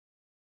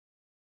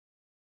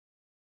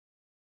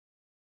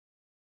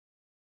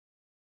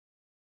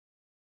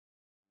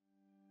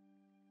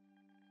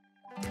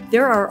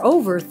There are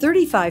over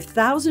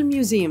 35,000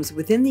 museums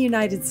within the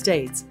United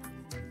States,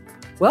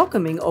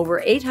 welcoming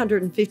over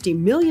 850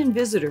 million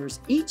visitors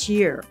each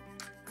year.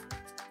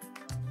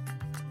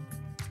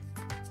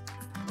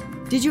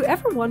 Did you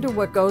ever wonder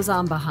what goes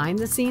on behind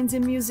the scenes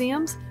in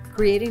museums,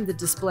 creating the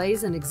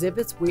displays and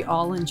exhibits we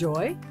all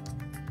enjoy?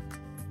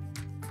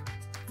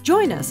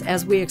 Join us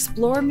as we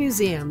explore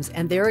museums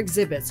and their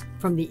exhibits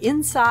from the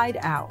inside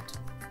out.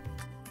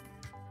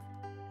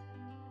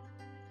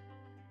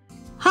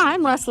 Hi,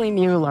 I'm Leslie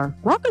Mueller.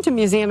 Welcome to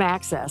Museum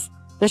Access,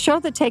 the show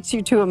that takes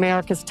you to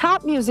America's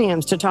top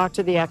museums to talk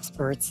to the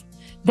experts.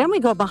 Then we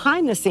go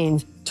behind the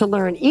scenes to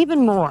learn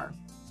even more.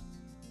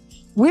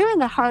 We're in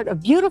the heart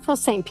of beautiful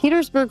St.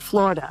 Petersburg,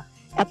 Florida,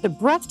 at the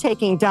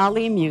breathtaking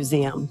Dali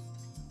Museum,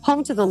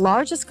 home to the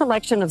largest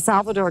collection of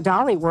Salvador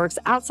Dali works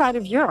outside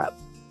of Europe.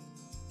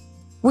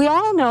 We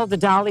all know the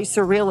Dali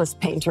surrealist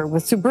painter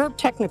with superb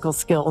technical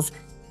skills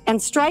and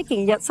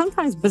striking yet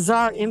sometimes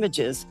bizarre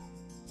images.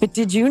 But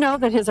did you know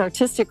that his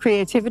artistic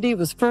creativity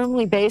was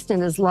firmly based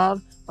in his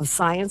love of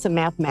science and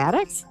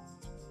mathematics?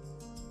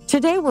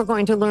 Today, we're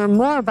going to learn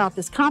more about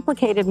this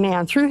complicated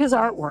man through his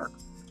artwork.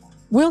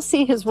 We'll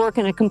see his work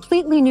in a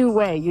completely new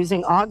way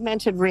using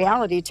augmented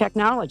reality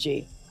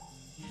technology.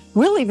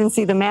 We'll even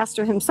see the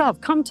master himself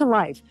come to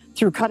life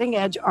through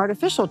cutting-edge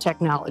artificial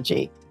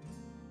technology.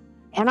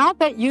 And I'll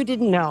bet you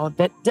didn't know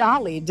that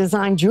Dali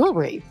designed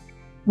jewelry.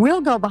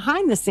 We'll go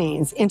behind the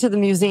scenes into the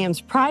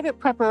museum's private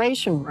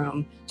preparation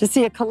room to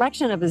see a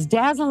collection of his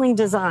dazzling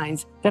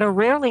designs that are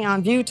rarely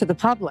on view to the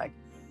public.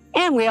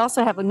 And we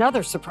also have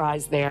another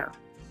surprise there.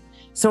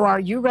 So are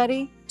you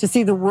ready to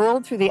see the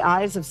world through the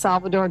eyes of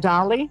Salvador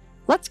Dali?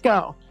 Let's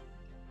go.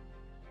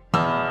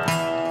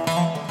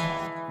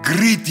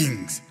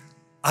 Greetings.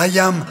 I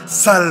am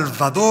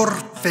Salvador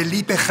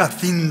Felipe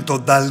Jacinto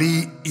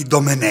Dali y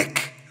Domenech,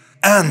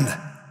 and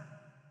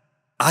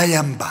I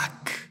am back.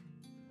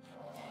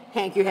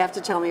 Hank, you have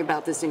to tell me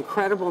about this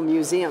incredible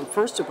museum.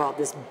 First of all,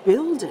 this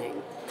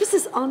building. This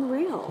is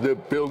unreal. The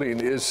building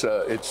is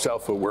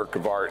itself a work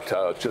of art,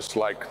 just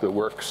like the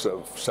works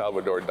of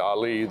Salvador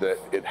Dali that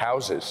it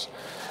houses.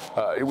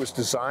 It was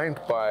designed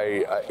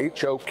by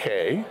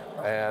HOK,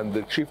 and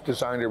the chief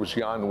designer was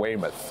Jan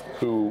Weymouth,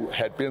 who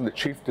had been the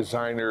chief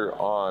designer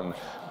on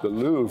the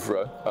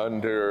Louvre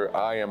under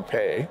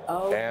IMP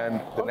and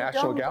the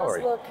National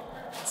Gallery. Does look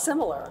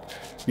similar.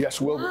 Yes,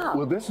 well, Wow.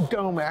 well, this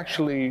dome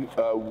actually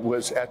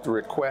was at the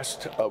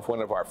request of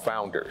one of our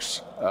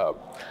founders.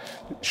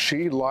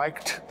 She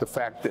liked the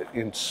fact that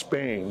in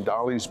Spain,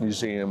 Dali's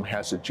museum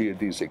has a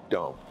geodesic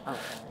dome.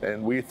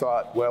 And we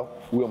thought, well,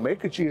 we'll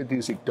make a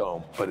geodesic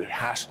dome, but it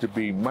has to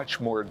be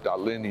much more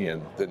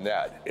Dalinian than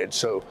that. And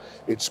so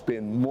it's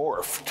been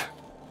morphed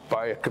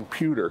by a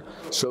computer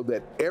so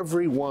that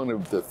every one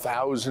of the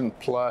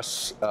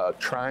 1,000+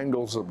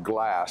 triangles of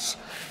glass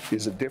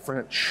is a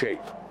different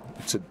shape.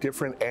 It's a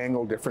different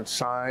angle, different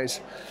size.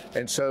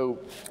 And so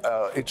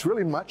it's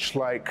really much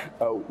like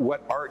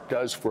what art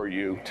does for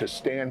you to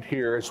stand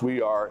here as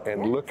we are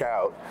and look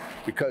out,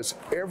 because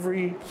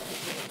every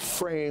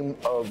frame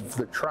of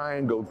the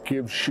triangle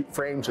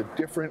frames a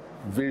different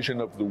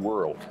vision of the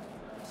world.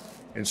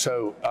 And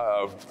so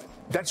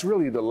that's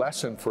really the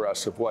lesson for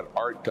us of what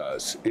art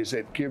does, is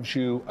it gives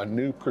you a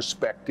new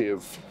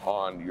perspective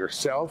on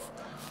yourself,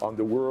 on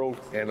the world,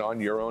 and on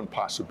your own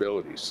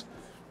possibilities.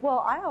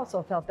 Well, I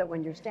also felt that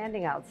when you're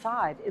standing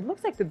outside, it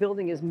looks like the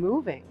building is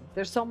moving.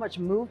 There's so much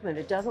movement,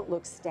 it doesn't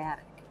look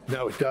static.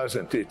 No, it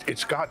doesn't.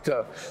 It's got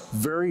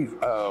very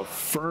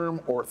firm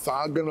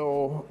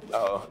orthogonal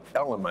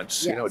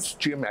elements. Yes. You know, it's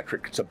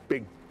geometric. It's a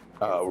big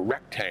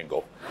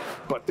rectangle.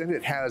 But then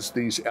it has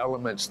these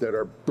elements that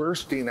are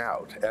bursting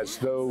out as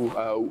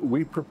though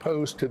we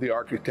proposed to the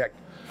architect,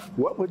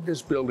 what would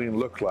this building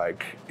look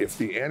like if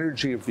the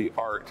energy of the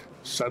art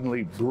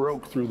suddenly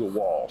broke through the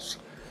walls?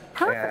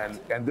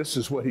 And this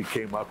is what he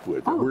came up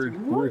with. Oh,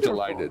 we're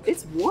delighted.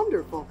 It's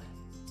wonderful.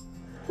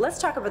 Let's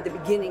talk about the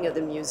beginning of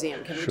the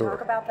museum. Can we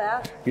talk about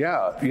that?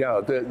 Yeah.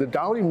 The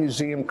Dali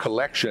Museum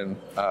collection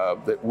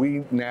that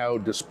we now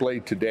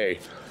display today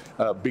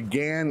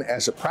began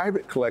as a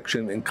private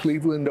collection in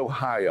Cleveland,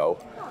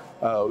 Ohio,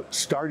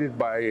 started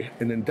by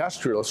an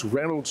industrialist,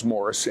 Reynolds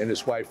Morris, and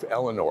his wife,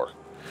 Eleanor.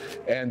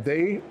 And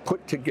they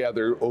put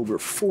together over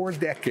 4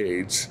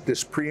 decades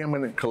this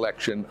preeminent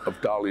collection of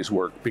Dali's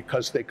work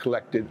because they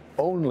collected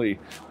only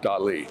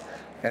Dali.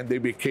 And they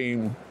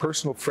became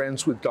personal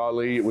friends with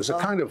Dali. It was a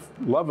kind of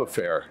love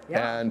affair.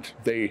 Yeah. And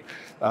they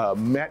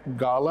met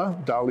Gala,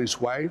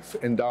 Dali's wife,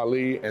 and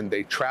Dali, and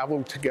they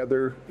traveled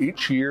together.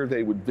 Each year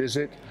they would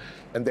visit,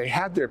 and they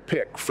had their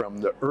pick from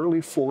the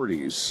early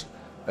 40s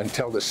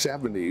until the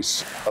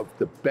 70s of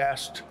the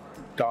best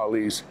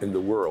Dalis in the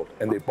world,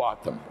 and they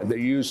bought them, and they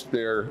used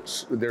their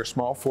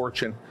small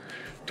fortune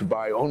to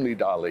buy only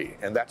Dali,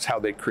 and that's how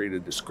they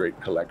created this great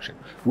collection.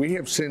 We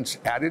have since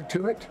added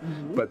to it,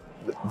 but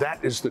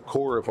that is the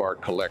core of our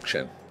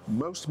collection.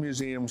 Most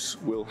museums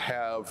will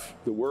have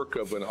the work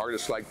of an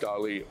artist like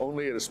Dali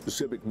only at a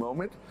specific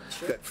moment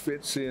that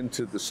fits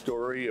into the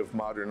story of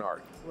modern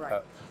art.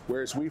 Right.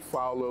 Whereas we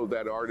follow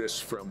that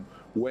artist from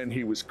when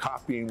he was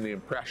copying the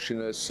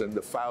Impressionists and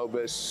the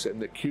Fauvists and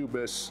the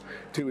Cubists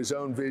to his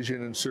own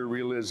vision and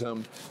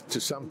surrealism to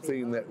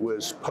something that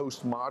was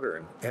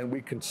postmodern, and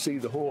we can see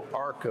the whole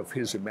arc of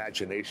his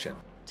imagination.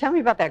 Tell me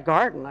about that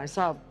garden. I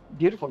saw a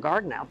beautiful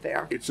garden out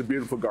there. It's a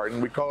beautiful garden.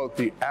 We call it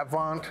the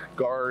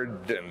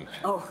avant-garden.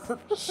 Oh.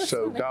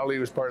 So Dali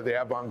was part of the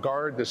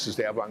avant-garde. This is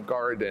the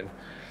avant-garde,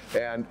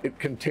 and it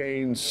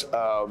contains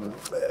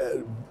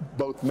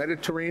both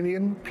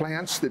Mediterranean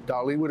plants that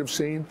Dali would have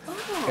seen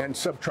and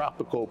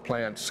subtropical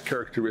plants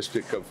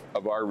characteristic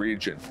of our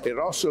region. It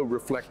also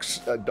reflects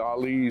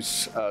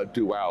Dali's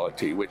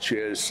duality, which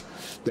is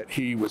that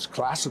he was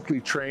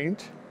classically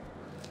trained,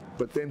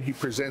 but then he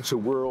presents a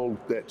world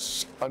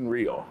that's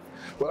unreal.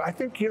 Well, I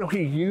think,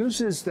 he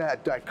uses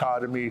that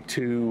dichotomy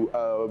to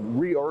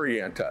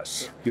reorient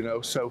us,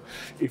 so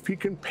if he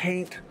can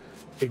paint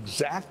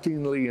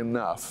exactingly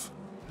enough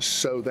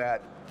so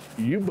that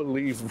you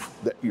believe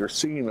that you're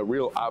seeing a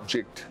real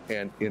object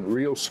and in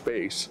real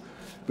space,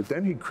 but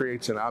then he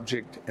creates an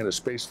object and a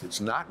space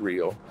that's not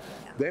real,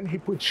 then he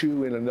puts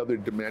you in another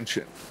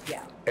dimension.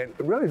 Yeah. And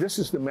really, this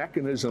is the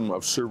mechanism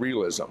of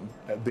surrealism.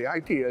 The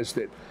idea is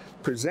that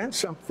present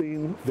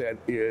something that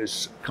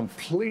is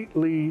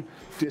completely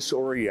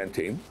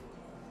disorienting,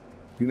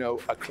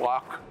 a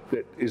clock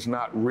that is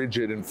not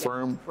rigid and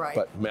firm,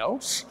 but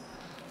melts.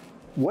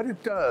 What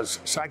it does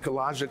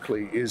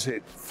psychologically is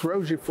it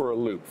throws you for a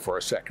loop for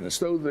a second, as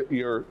though that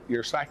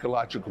your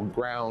psychological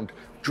ground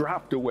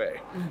dropped away.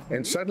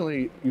 And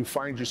suddenly you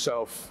find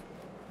yourself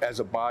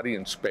as a body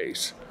in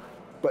space.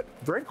 But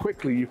very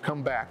quickly you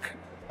come back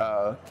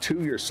to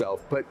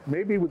yourself, but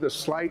maybe with a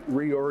slight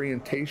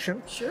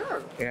reorientation.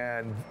 Sure.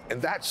 And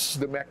that's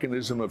the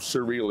mechanism of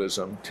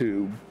surrealism,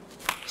 to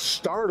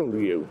startle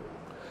you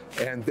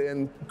and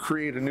then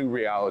create a new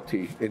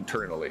reality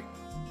internally.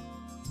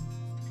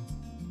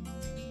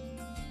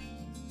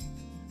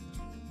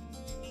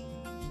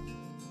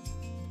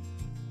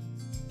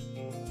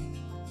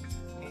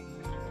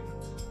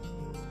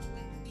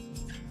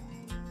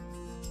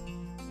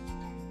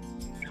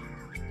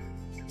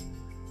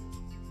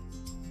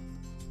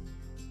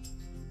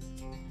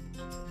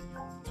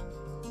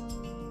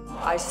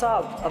 I saw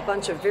a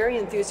bunch of very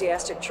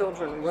enthusiastic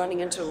children running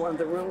into one of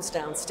the rooms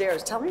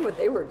downstairs. Tell me what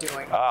they were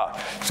doing.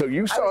 So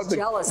you saw I was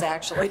jealous,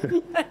 actually.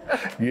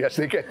 Yes,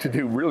 they get to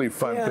do really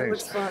fun things. Yeah, it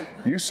looks fun.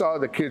 You saw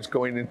the kids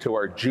going into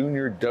our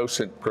junior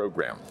docent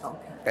program. Okay.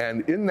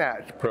 And in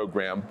that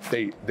program,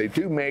 they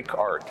do make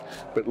art,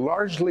 but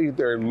largely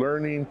they're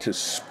learning to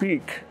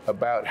speak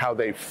about how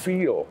they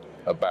feel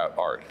about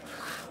art.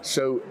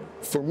 So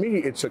for me,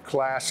 it's a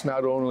class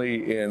not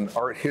only in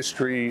art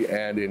history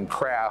and in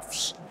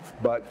crafts,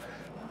 but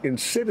in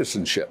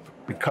citizenship,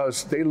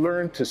 because they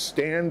learn to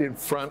stand in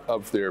front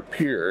of their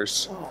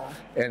peers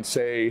and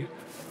say,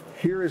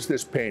 here is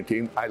this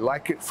painting, I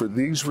like it for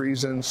these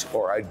reasons,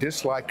 or I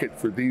dislike it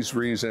for these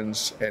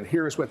reasons, and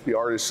here's what the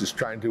artist is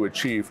trying to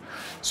achieve.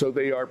 So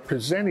they are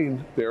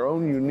presenting their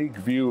own unique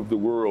view of the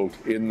world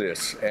in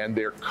this, and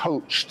they're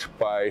coached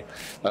by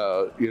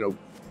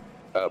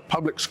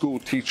public school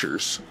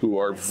teachers who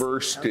are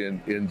versed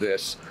in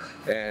this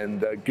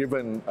and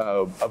given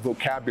a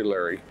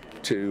vocabulary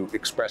to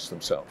express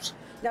themselves.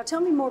 Now tell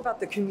me more about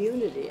the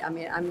community. I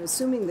mean, I'm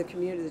assuming the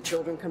community, the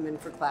children come in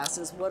for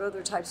classes. What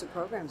other types of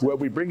programs? Well,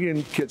 we bring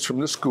in kids from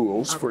the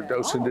schools for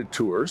docented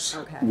tours.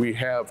 Okay. We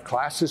have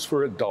classes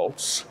for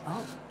adults.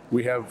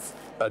 We have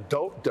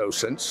adult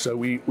docents, so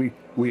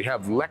we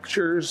have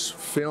lectures,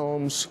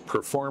 films,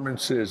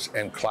 performances,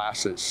 and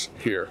classes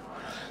here.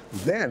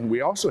 Then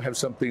we also have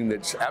something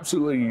that's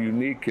absolutely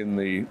unique in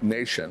the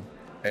nation,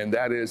 and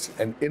that is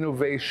an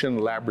innovation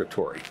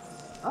laboratory.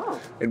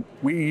 And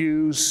we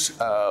use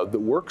the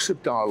works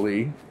of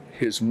Dali,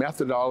 his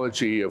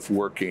methodology of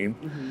working,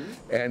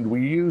 and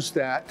we use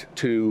that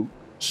to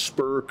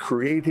spur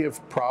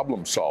creative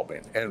problem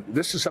solving. And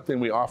this is something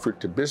we offer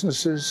to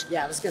businesses.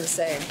 Yeah, I was going to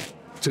say.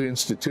 To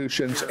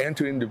institutions and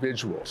to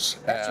individuals.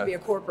 That should be a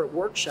corporate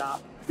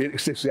workshop.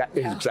 It's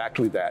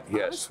exactly that,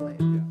 yes.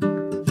 Honestly.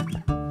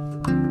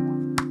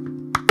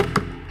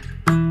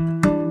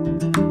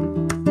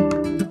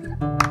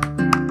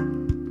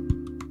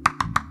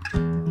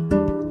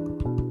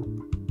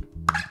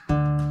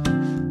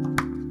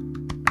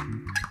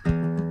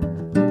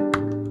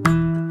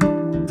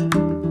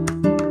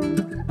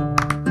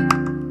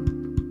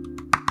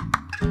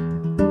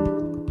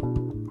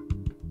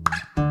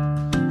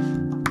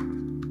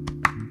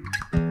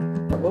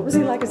 What was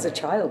he like as a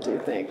child, do you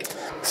think?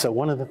 So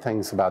one of the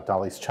things about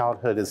Dali's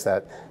childhood is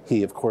that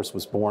he, of course,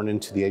 was born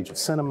into the age of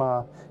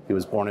cinema. He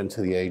was born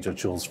into the age of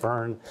Jules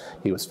Verne.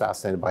 He was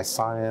fascinated by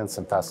science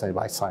and fascinated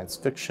by science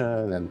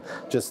fiction and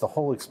just the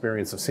whole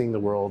experience of seeing the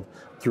world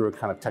through a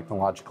kind of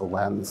technological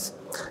lens.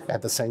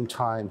 At the same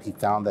time, he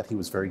found that he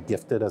was very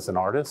gifted as an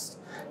artist.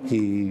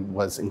 He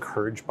was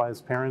encouraged by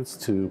his parents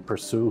to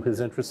pursue his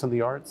interest in the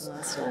arts. Oh,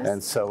 that's nice.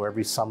 And so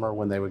every summer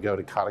when they would go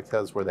to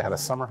Caracas, where they had a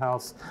summer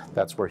house,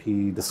 that's where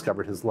he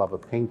discovered his love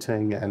of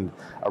painting, and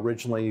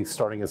originally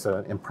starting as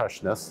an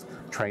impressionist,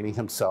 training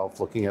himself,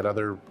 looking at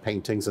other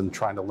paintings and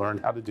trying to learn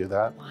how to do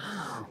that.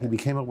 Wow. He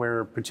became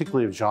aware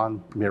particularly of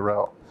Jean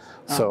Miro.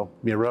 So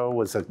Miro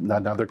was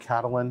another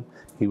Catalan.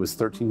 He was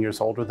 13 years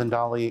older than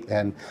Dali,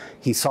 and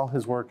he saw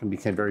his work and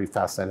became very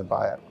fascinated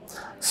by it.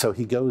 So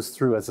he goes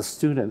through, as a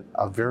student,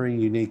 a very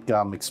unique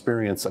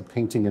experience of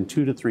painting in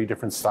 2 to 3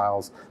 different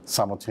styles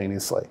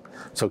simultaneously.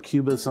 So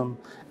Cubism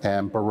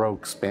and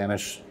Baroque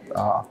Spanish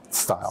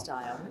style.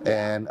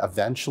 And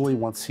eventually,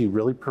 once he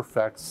really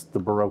perfects the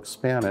Baroque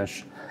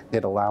Spanish,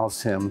 it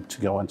allows him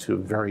to go into a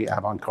very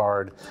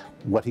avant-garde,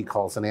 what he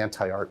calls an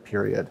anti-art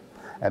period.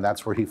 And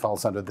that's where he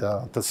falls under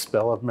the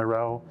spell of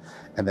Miro.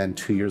 And then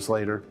 2 years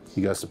later,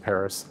 he goes to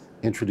Paris,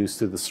 introduced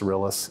to the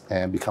surrealists,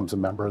 and becomes a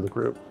member of the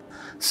group.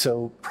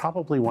 So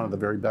probably one of the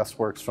very best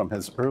works from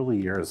his early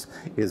years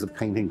is a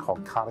painting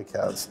called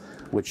Caracas,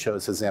 which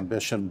shows his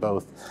ambition,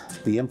 both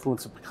the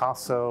influence of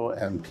Picasso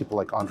and people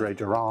like André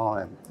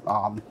Durand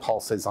and Paul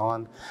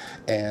Cézanne,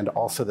 and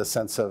also the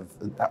sense of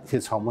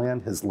his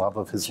homeland, his love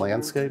of his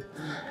landscape.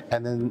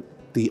 And then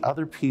the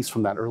other piece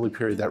from that early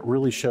period that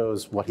really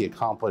shows what he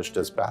accomplished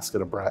is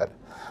Basket of Bread,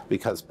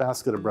 because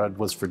Basket of Bread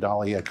was for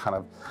Dali a kind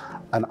of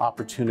an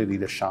opportunity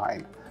to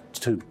shine,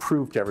 to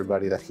prove to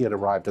everybody that he had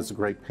arrived as a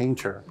great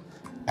painter.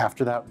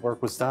 After that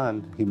work was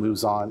done, he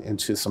moves on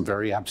into some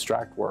very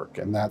abstract work,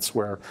 and that's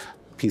where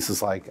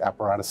pieces like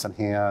Apparatus in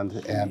Hand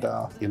and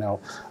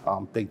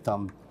Big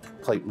Thumb,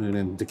 Plate Moon,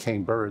 and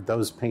Decaying Bird,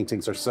 those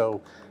paintings are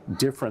so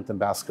different than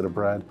Basket of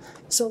Bread.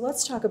 So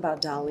let's talk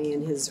about Dali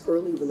and his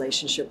early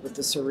relationship with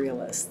the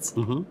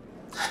surrealists.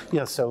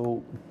 Yeah,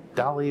 so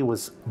Dali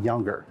was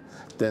younger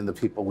than the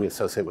people we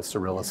associate with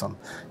surrealism.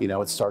 You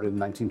know, it started in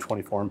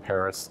 1924 in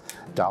Paris.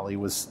 Dali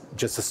was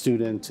just a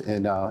student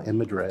in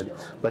Madrid,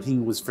 but he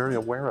was very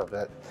aware of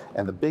it.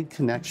 And the big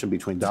connection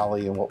between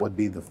Dali and what would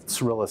be the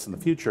surrealists in the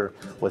future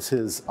was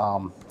his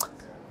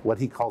what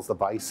he calls the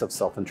vice of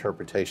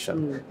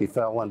self-interpretation. He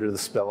fell under the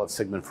spell of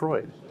Sigmund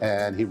Freud,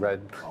 and he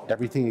read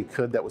everything he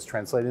could that was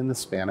translated into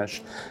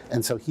Spanish,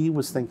 and so he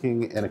was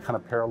thinking in a kind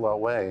of parallel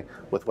way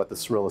with what the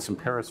surrealists in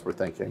Paris were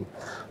thinking.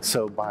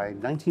 So by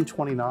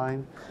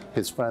 1929,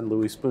 his friend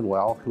Louis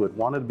Buñuel, who had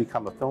wanted to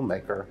become a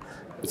filmmaker,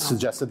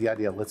 suggested the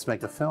idea, let's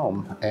make a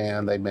film,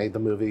 and they made the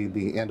movie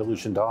The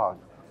Andalusian Dog,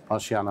 Un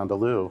Chien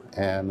Andalou,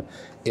 and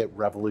it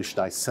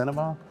revolutionized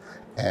cinema,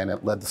 and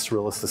it led the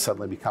surrealists to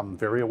suddenly become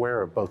very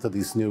aware of both of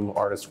these new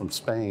artists from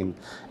Spain.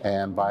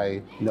 And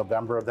by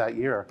November of that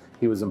year,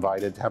 he was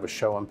invited to have a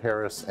show in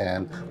Paris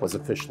and was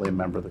officially a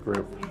member of the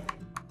group.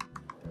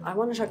 I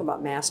want to talk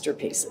about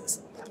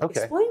masterpieces.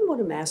 Okay. Explain what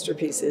a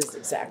masterpiece is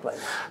exactly.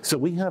 So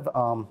we have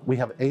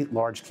 8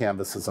 large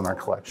canvases in our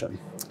collection,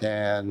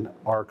 and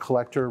our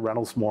collector,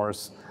 Reynolds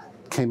Morris,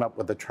 came up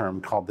with a term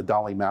called the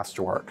Dali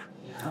masterwork.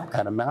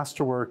 And a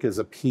masterwork is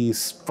a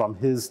piece, from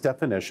his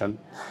definition,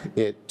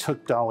 it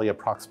took Dali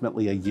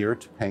approximately a year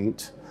to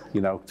paint,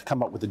 to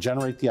come up with, to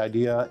generate the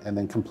idea and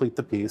then complete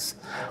the piece.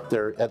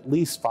 They're at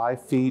least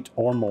 5 feet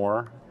or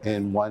more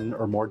in one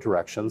or more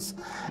directions.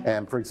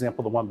 And for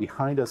example, the one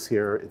behind us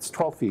here, it's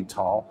 12 feet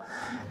tall.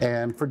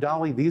 And for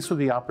Dali, these would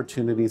be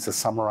opportunities to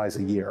summarize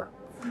a year.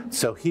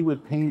 So he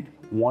would paint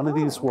one of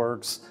these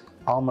works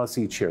almost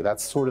each year.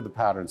 That's sort of the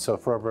pattern. So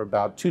for over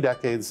about 2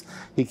 decades,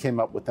 he came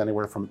up with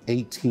anywhere from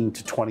 18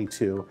 to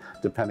 22,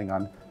 depending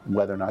on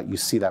whether or not you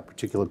see that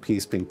particular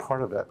piece being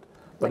part of it.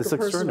 But like it's a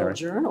extraordinary.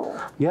 Personal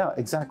journal. Yeah,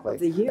 exactly. Of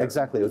the year.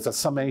 Exactly. It was a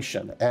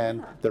summation,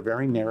 and they're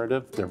very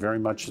narrative. They're very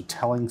much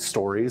telling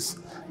stories.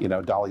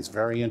 Dali's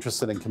very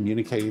interested in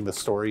communicating the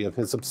story of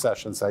his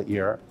obsessions that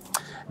year.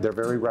 They're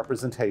very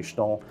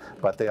representational,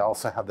 but they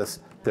also have this,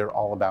 they're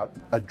all about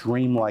a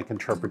dreamlike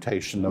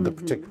interpretation of the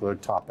particular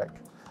topic.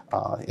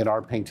 In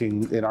our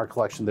painting, in our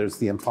collection, there's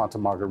the Infanta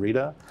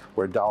Margarita,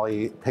 where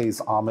Dali pays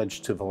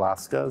homage to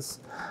Velázquez.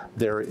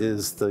 There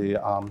is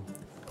the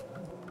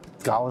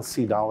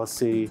Galaxy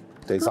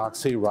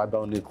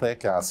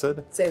desoxyribonucleic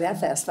acid. Say that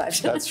fast 5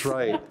 times. That's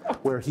right,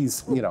 where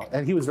he's,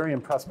 and he was very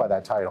impressed by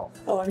that title.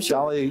 Oh, I'm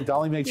sure.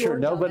 Dali made sure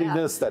nobody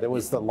missed that it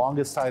was the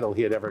longest title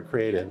he had ever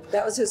created.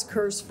 That was his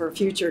curse for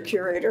future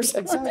curators.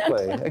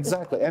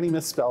 Exactly, and he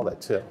misspelled it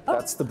too.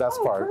 That's the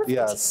best part. Perfect.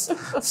 Yes.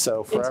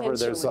 So forever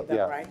there's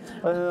right?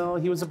 Well,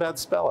 he was a bad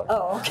speller.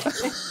 Oh,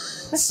 okay.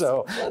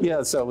 So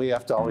we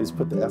have to always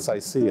put the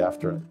SIC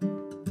after it.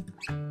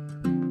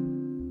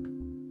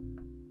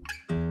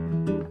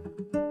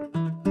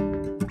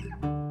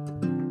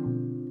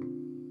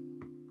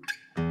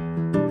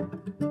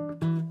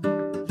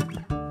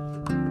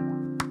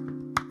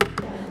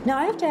 Now,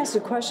 I have to ask a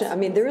question. I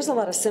mean, there is a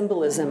lot of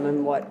symbolism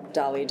in what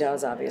Dali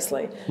does,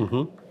 obviously.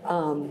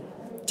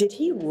 Do Did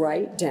he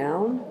write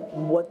down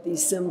what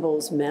these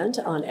symbols meant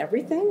on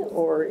everything,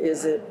 or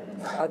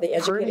are they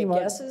educated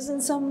guesses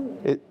in some?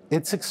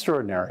 It's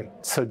extraordinary.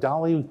 So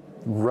Dali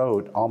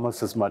wrote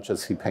almost as much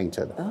as he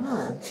painted.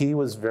 Oh. He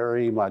was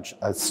very much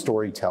a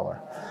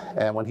storyteller.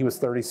 And when he was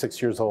 36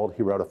 years old,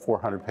 he wrote a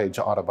 400-page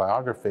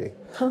autobiography.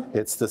 Huh.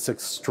 It's this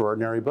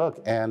extraordinary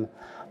book. And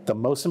the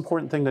most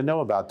important thing to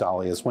know about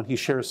Dali is when he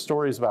shares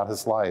stories about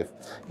his life,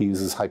 he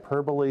uses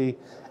hyperbole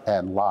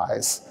and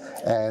lies.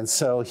 And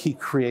so he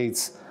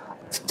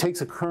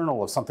takes a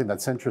kernel of something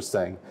that's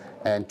interesting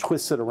and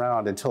twists it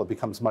around until it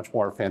becomes much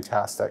more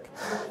fantastic.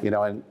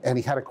 And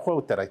he had a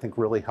quote that I think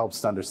really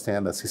helps to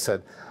understand this. He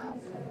said,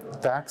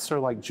 "Facts are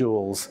like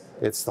jewels,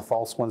 it's the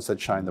false ones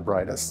that shine the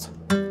brightest."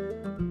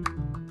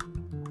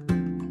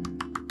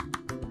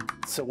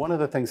 So one of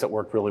the things that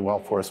worked really well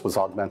for us was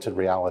augmented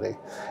reality.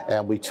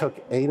 And we took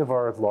 8 of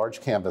our large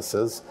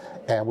canvases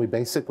and we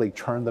basically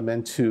turned them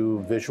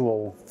into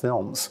visual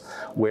films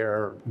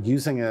where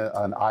using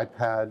an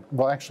iPad,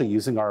 well, actually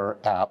using our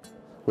app,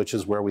 which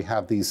is where we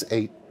have these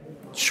 8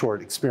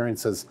 short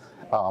experiences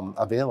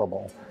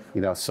available.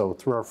 So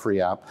through our free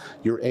app,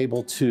 you're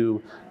able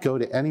to go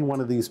to any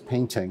one of these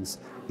paintings,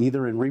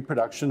 either in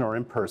reproduction or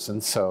in person.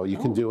 So you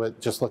can do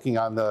it just looking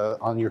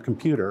on your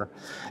computer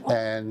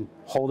and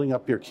holding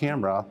up your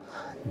camera.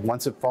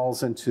 Once it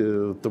falls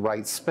into the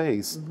right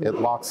space, it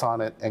locks on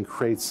it and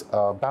creates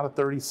about a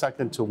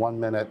 30-second to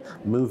 1-minute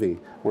movie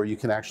where you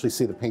can actually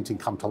see the painting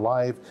come to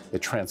life,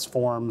 it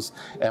transforms,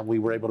 and we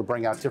were able to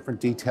bring out different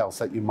details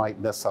that you might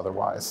miss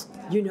otherwise.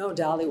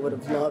 Dali would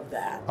have loved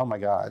that. Oh my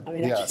God,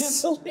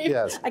 yes.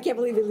 I can't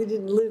believe he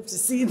didn't live to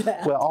see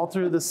that. Well, all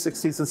through the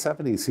 60s and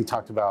 70s, he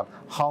talked about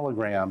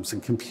holograms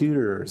and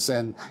computers,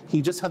 and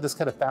he just had this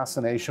kind of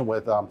fascination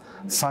with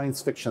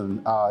science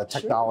fiction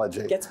technology.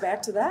 Sure. Gets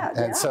back to that.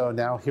 And so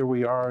now here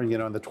we are, in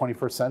the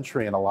 21st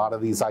century, and a lot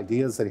of these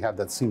ideas that he had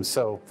that seem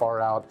so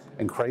far out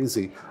and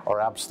crazy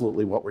are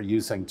absolutely what we're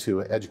using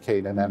to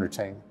educate and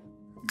entertain.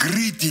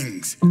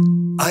 Greetings.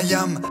 I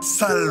am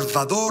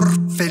Salvador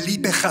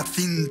Felipe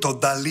Jacinto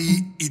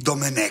Dali y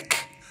Domenech,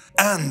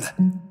 and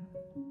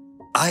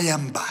I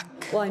am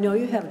back. Well, I know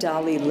you have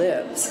Dali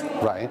Lives.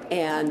 Right.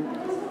 And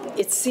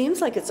it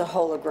seems like it's a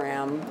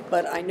hologram,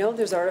 but I know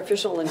there's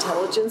artificial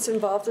intelligence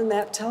involved in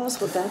that. Tell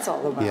us what that's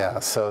all about. Yeah,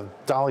 so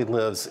Dali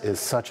Lives is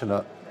such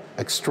an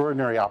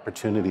extraordinary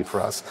opportunity for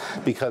us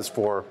because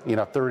for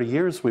 30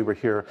 years we were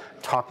here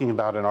talking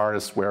about an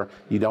artist where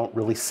you don't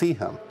really see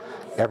him.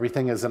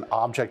 Everything is an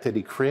object that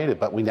he created,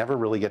 but we never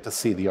really get to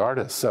see the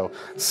artist. So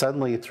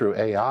suddenly through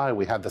AI,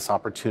 we had this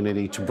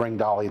opportunity to bring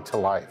Dali to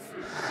life.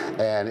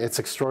 And it's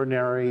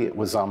extraordinary. It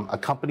was a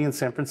company in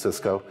San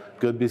Francisco,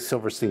 Goodby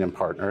Silverstein and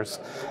Partners,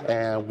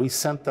 and we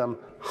sent them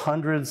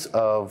hundreds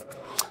of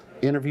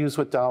interviews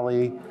with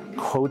Dali,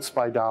 quotes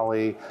by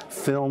Dali,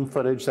 film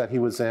footage that he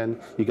was in.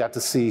 You got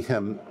to see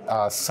him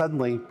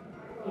suddenly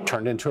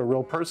turned into a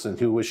real person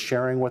who was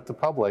sharing with the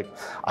public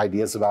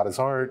ideas about his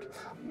art.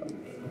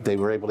 They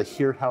were able to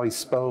hear how he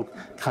spoke,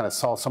 kind of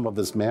saw some of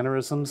his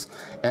mannerisms,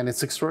 and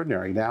it's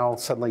extraordinary. Now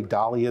suddenly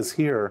Dali is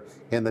here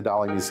in the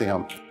Dali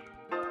Museum.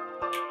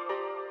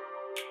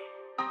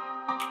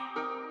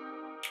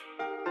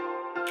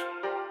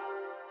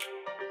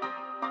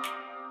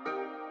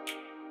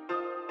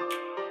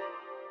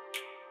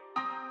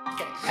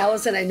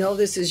 Allison, I know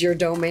this is your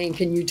domain.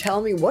 Can you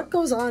tell me what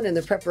goes on in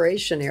the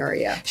preparation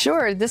area?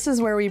 Sure. This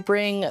is where we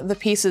bring the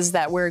pieces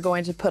that we're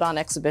going to put on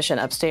exhibition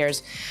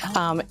upstairs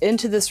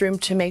into this room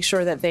to make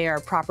sure that they are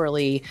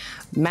properly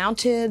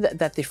mounted,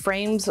 that the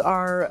frames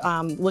are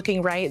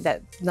looking right,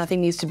 that nothing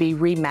needs to be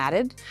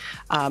rematted.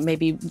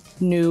 Maybe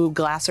new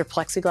glass or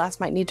plexiglass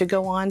might need to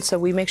go on. So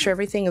we make sure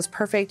everything is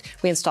perfect.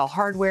 We install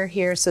hardware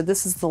here. So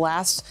this is the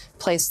last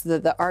place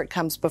that the art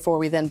comes before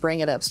we then bring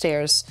it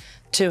upstairs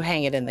to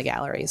hang it in the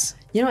galleries.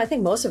 I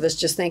think most of us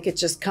just think it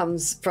just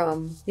comes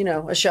from,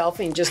 a shelf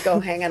and just go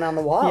hang it on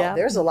the wall. Yeah.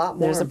 There's a lot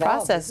more There's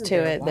involved, a process to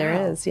it. Wow.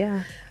 There is,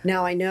 yeah.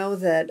 Now, I know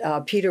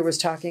that Peter was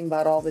talking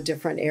about all the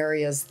different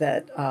areas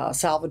that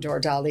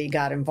Salvador Dali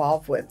got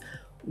involved with.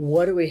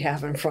 What do we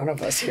have in front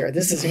of us here?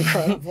 This is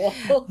incredible.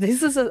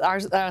 This is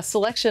our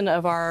selection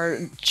of our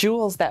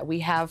jewels that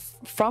we have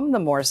from the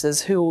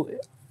Morses, who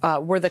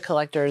were the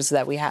collectors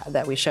that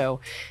we show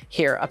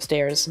here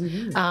upstairs.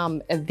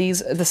 And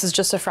this is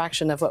just a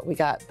fraction of what we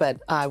got,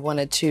 but I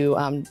wanted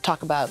to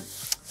talk about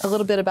a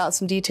little bit about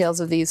some details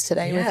of these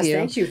today with you. Yes,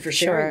 thank you for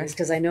sharing these,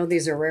 because I know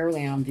these are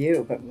rarely on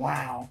view, but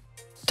wow.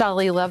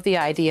 Dali loved the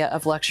idea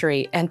of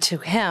luxury, and to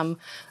him,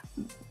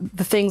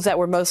 the things that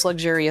were most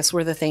luxurious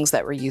were the things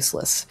that were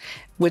useless,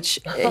 which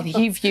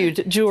he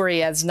viewed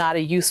jewelry as not a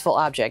useful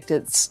object.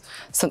 It's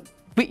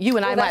you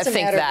and I might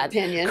think that.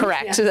 Opinion.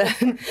 Correct.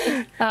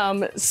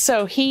 Yeah.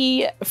 So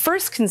he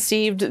first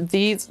conceived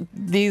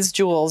these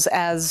jewels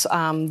as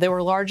they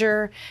were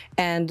larger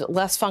and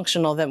less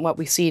functional than what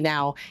we see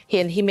now.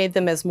 He made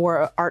them as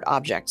more art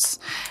objects,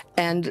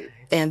 and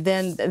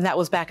that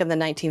was back in the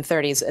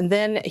 1930s. And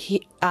then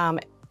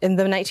in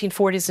the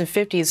 1940s and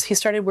 50s, he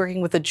started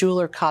working with a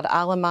jeweler called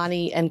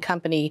Alemany and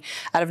Company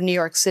out of New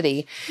York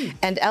City.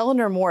 And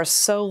Eleanor Morse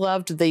so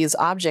loved these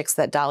objects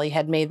that Dali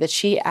had made that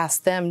she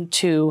asked them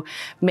to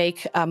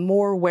make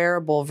more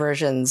wearable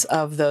versions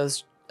of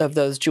those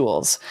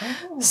jewels.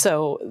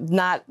 So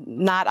not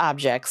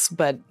objects,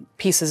 but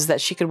pieces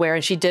that she could wear,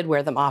 and she did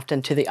wear them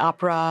often to the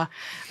opera.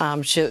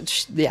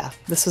 Yeah,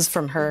 this is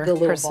from her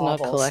personal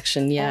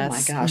collection. Yes.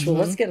 Oh my gosh. Well,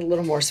 let's get a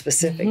little more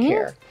specific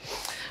here.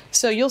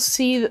 So you'll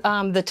see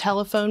the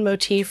telephone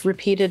motif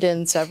repeated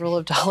in several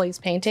of Dali's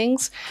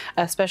paintings,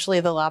 especially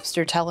the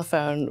lobster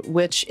telephone,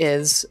 which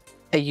is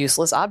a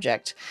useless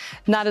object.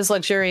 Not as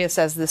luxurious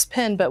as this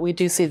pin, but we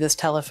do see this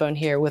telephone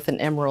here with an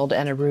emerald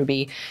and a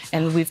ruby.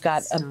 And we've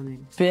got a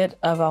bit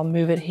of, I'll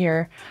move it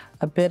here,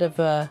 a bit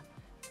of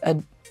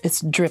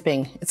it's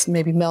dripping. It's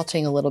maybe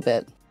melting a little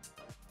bit.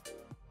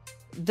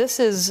 This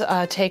is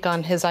a take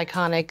on his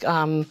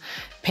iconic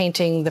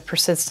painting, The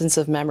Persistence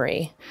of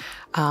Memory.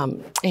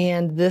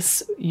 And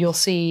this, you'll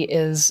see,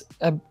 is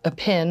a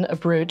pin, a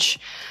brooch.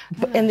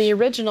 In the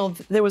original,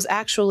 there was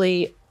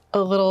actually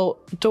a little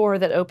door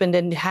that opened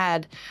and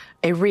had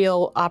a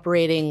real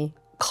operating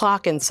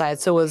clock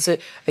inside. So it was a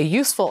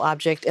useful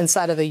object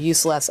inside of a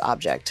useless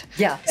object.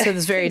 Yeah. So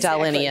it's very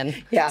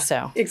Dalinian. Yeah,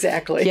 so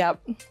exactly.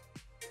 Yep.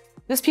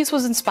 This piece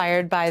was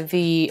inspired by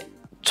the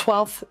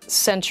 12th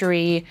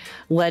century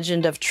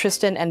legend of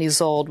Tristan and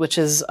Isolde, which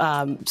is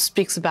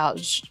speaks about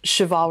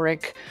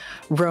chivalric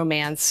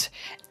romance.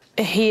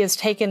 He has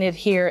taken it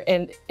here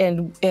and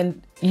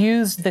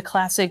used the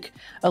classic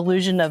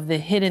illusion of the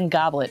hidden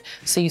goblet.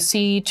 So you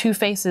see two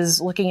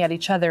faces looking at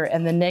each other,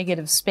 and the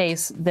negative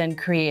space then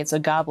creates a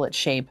goblet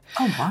shape.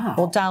 Oh, wow.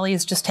 Well, Dali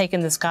has just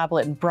taken this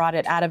goblet and brought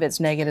it out of its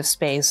negative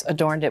space,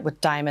 adorned it with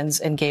diamonds,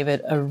 and gave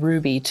it a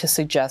ruby to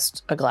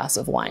suggest a glass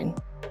of wine.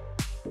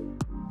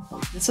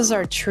 This is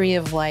our Tree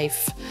of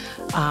Life.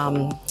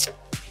 I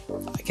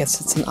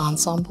guess it's an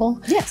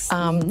ensemble. Yes.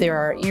 There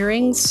are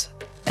earrings,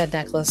 a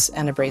necklace,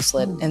 and a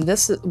bracelet. And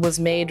this was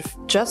made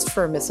just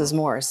for Mrs.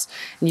 Morse.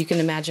 And you can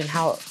imagine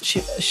how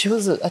she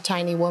was a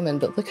tiny woman,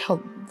 but look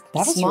how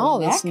small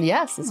this.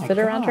 Yes, it's fit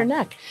around her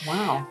neck.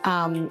 Wow.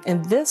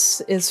 And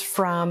this is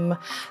from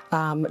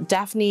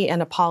Daphne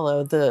and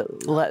Apollo,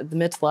 the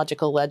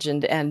mythological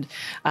legend. And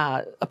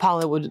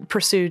Apollo would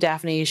pursue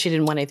Daphne. She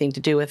didn't want anything to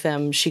do with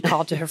him. She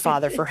called to her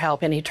father for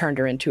help, and he turned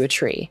her into a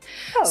tree.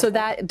 Oh, so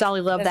that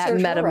Dali loved that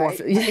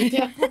metamorphosis.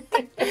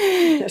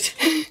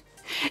 Right.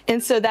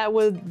 And so that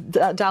was,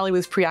 Dali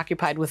was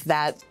preoccupied with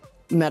that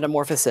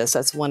metamorphosis.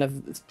 That's one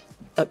of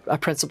a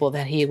principle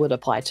that he would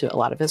apply to a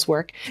lot of his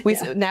work.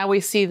 Now we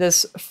see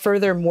this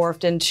further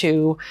morphed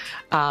into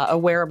a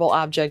wearable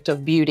object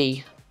of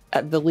beauty.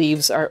 The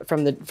leaves are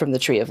from the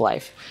Tree of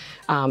Life.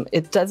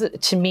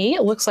 To me,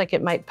 it looks like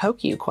it might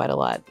poke you quite a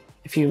lot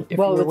if you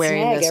were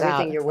wearing this out.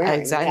 Everything you're wearing.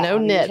 Exactly. No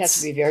knits. You have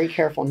to be very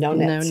careful. No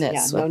knits. No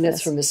knits. Yeah, no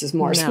knits for Mrs.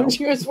 Morse when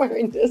she was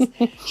wearing this.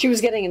 She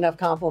was getting enough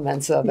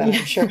compliments, so that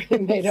I'm sure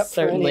it made up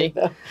for any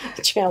of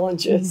the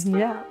challenges.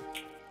 Yeah.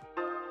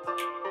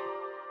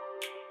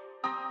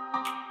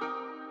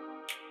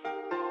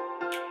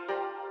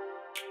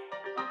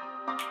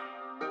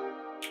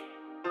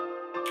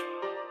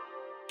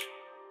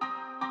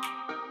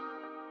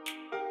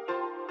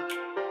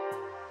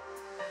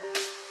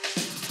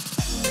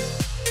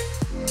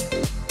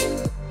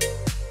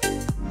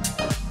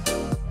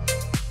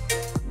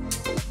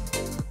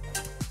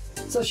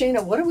 So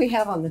Shana, what do we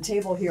have on the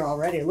table here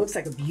already? It looks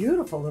like a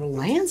beautiful little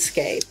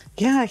landscape.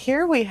 Yeah,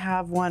 here we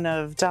have one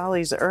of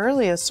Dali's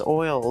earliest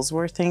oils.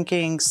 We're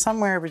thinking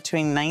somewhere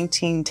between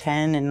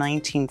 1910 and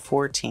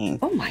 1914.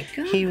 Oh my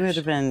gosh. He would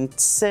have been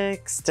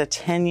 6 to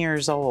 10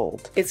 years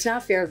old. It's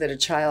not fair that a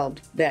child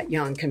that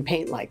young can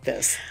paint like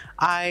this.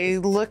 I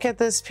look at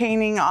this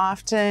painting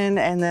often,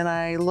 and then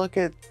I look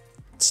at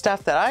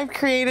stuff that I've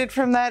created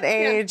from that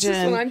age, that's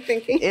and what I'm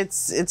thinking.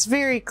 It's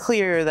very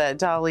clear that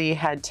Dali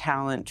had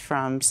talent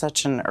from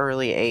such an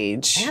early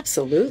age.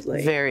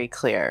 Absolutely. Very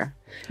clear.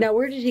 Now,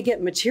 where did he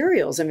get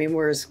materials? I mean,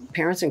 were his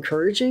parents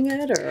encouraging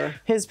it, or?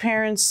 His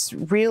parents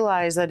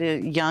realized at a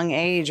young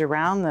age,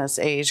 around this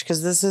age,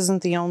 because this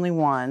isn't the only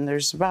one,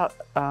 there's about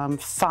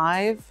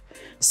 5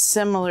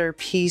 similar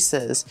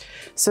pieces.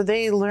 So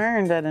they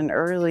learned at an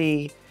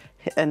early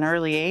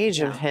age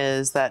of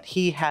his that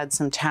he had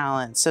some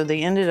talent. So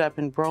they ended up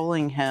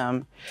enrolling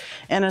him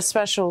in a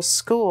special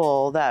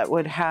school that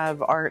would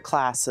have art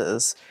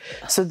classes.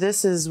 So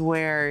this is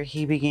where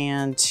he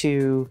began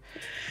to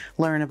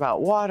learn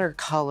about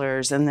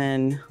watercolors, and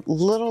then a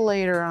little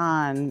later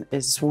on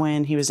is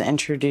when he was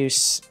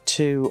introduced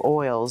to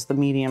oils, the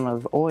medium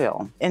of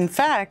oil. In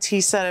fact, he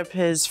set up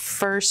his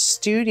first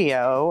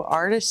studio,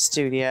 artist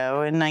studio,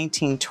 in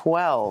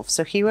 1912.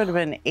 So he would have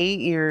been 8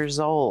 years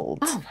old.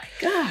 Oh my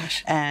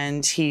gosh.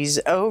 And he's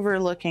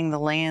overlooking the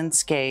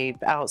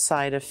landscape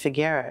outside of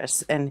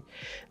Figueres. And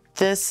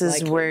this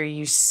is where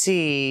you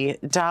see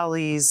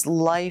Dali's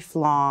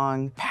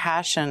lifelong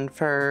passion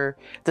for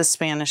the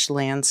Spanish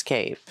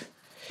landscape.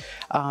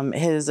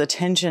 his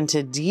attention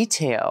to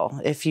detail.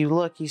 If you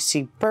look, you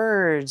see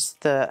birds,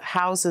 the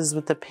houses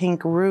with the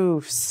pink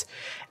roofs.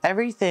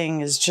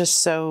 Everything is just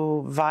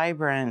so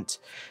vibrant.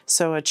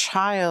 So a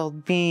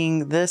child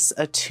being this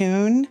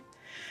attuned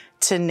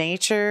to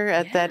nature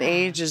at that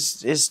age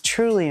is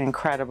truly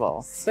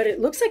incredible. But it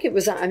looks like it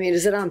was, I mean,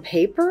 is it on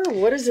paper?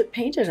 What is it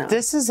painted on?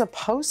 This is a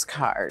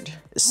postcard.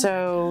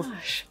 So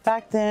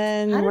back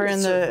then How we're did it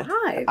in the,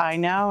 survive? I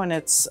know, and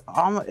it's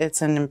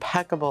in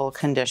impeccable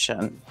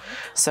condition.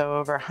 So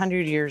over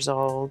 100 years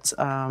old.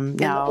 And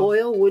Now, the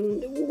oil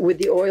would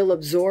the oil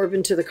absorb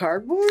into the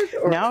cardboard?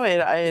 Or no,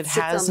 it sits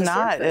has on the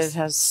not. surface? It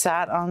has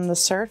sat on the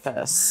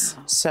surface.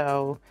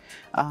 So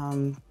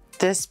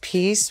this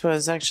piece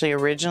was actually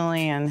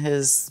originally in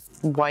his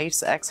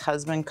wife's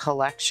ex-husband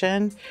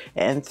collection,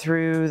 and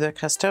through the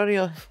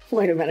custodial.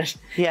 Wait a minute.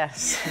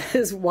 Yes.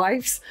 His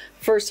wife's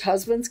first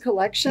husband's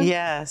collection?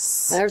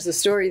 Yes. There's a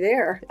story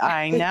there.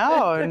 I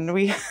know, and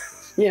we.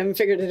 You haven't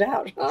figured it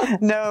out, huh?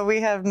 No,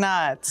 we have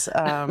not.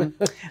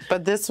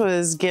 But this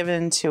was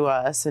given to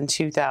us in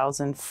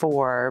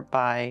 2004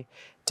 by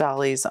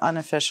Dali's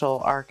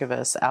unofficial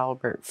archivist,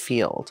 Albert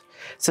Field.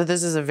 So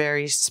this is a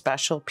very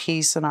special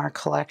piece in our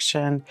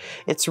collection.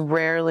 It's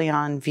rarely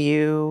on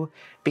view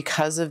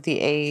because of the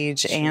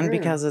age and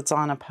because it's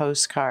on a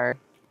postcard.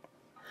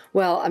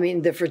 Well, I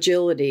mean, the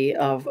fragility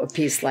of a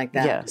piece like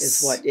that Yes.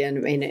 is what, and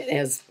I mean,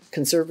 as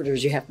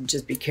conservators, you have to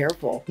just be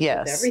careful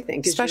Yes. with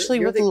everything. 'Cause Especially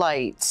you're with the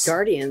lights.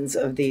 guardians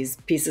of these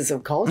pieces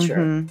of culture.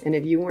 And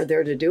if you weren't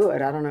there to do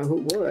it, I don't know who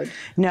would.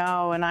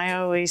 No, and I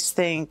always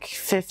think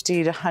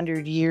 50 to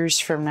 100 years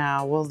from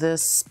now, will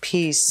this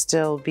piece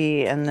still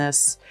be in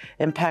this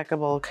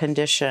impeccable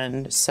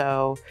condition?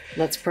 So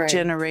Let's pray.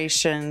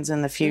 generations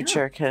in the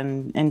future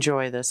can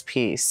enjoy this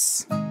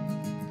piece.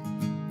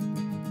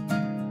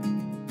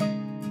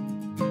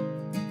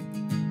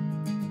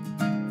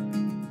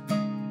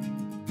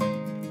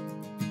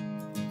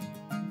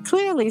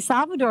 Clearly,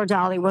 Salvador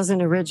Dali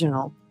wasn't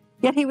original,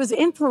 yet he was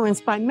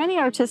influenced by many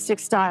artistic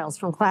styles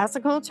from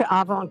classical to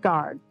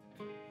avant-garde.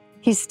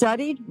 He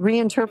studied,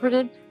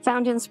 reinterpreted,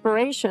 found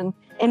inspiration,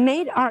 and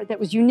made art that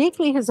was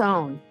uniquely his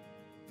own.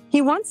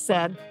 He once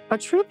said, "A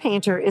true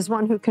painter is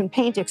one who can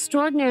paint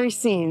extraordinary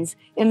scenes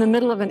in the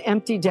middle of an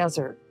empty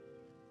desert."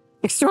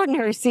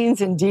 Extraordinary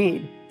scenes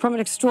indeed, from an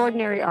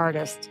extraordinary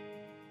artist.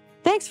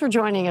 Thanks for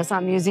joining us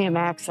on Museum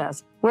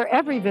Access, where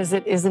every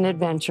visit is an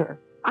adventure.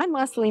 I'm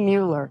Leslie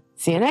Mueller.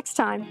 See you next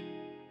time.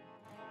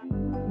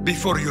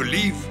 Before you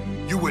leave,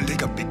 you will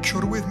take a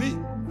picture with me?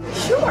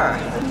 Sure.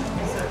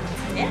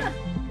 Yeah.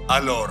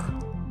 Allora.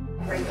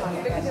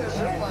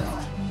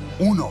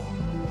 1,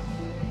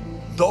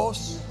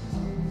 2,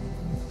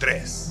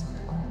 3.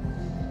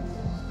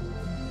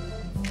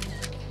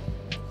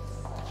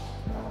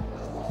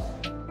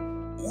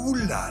 ¡Uh,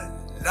 la,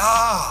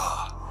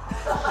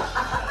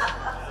 la!